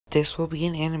This will be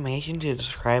an animation to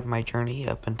describe my journey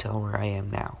up until where I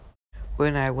am now.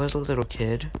 When I was a little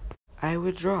kid, I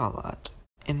would draw a lot.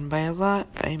 And by a lot,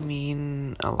 I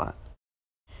mean a lot.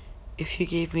 If you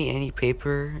gave me any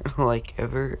paper, like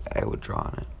ever, I would draw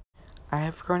on it. I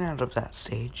have grown out of that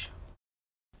stage.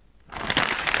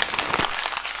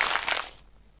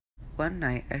 One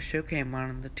night, a show came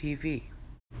on the TV.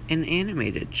 An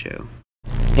animated show.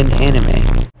 An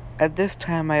anime. At this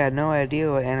time, I had no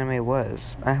idea what anime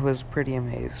was. I was pretty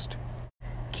amazed.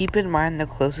 Keep in mind, the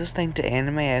closest thing to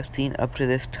anime I've seen up to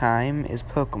this time is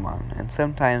Pokemon, and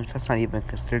sometimes that's not even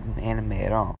considered an anime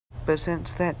at all. But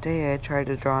since that day, I tried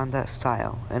to draw in that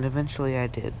style, and eventually I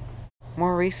did.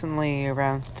 More recently,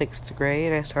 around 6th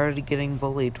grade, I started getting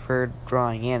bullied for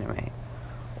drawing anime,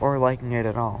 or liking it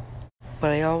at all.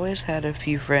 But I always had a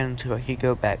few friends who I could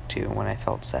go back to when I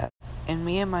felt sad. And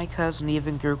me and my cousin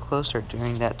even grew closer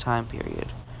during that time period.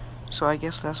 So I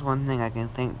guess that's one thing I can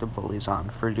thank the bullies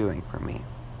on for doing for me.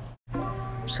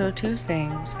 So 2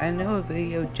 things. I know a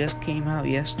video just came out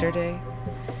yesterday,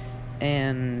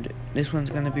 and this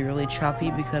one's gonna be really choppy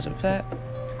because of that.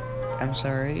 I'm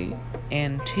sorry.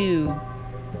 And 2,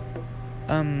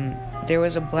 there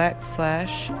was a black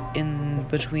flash in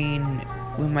between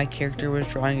when my character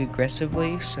was drawing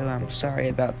aggressively, so I'm sorry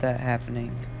about that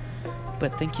happening.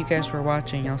 But thank you guys for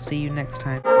watching. I'll see you next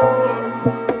time.